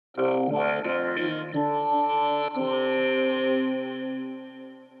The weather in Brooklyn.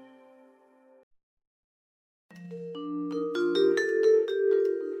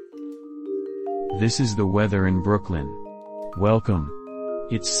 This is the weather in Brooklyn. Welcome.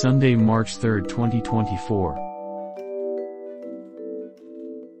 It's Sunday, March 3, 2024.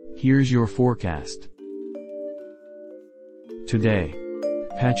 Here's your forecast. Today,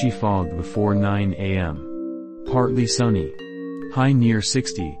 patchy fog before 9 a.m. Partly sunny. High near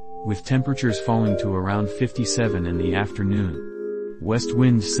 60, with temperatures falling to around 57 in the afternoon. West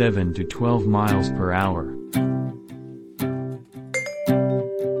wind 7 to 12 miles per hour.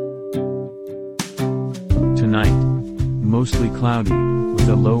 Tonight, mostly cloudy, with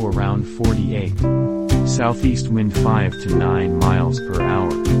a low around 48. Southeast wind 5 to 9 miles per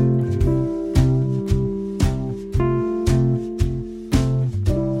hour.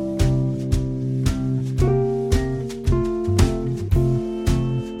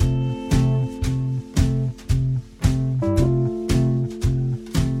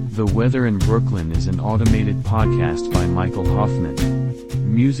 The Weather in Brooklyn is an automated podcast by Michael Hoffman.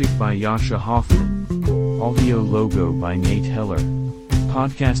 Music by Yasha Hoffman. Audio logo by Nate Heller.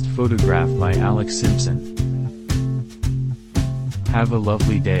 Podcast photograph by Alex Simpson. Have a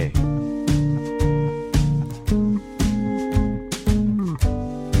lovely day.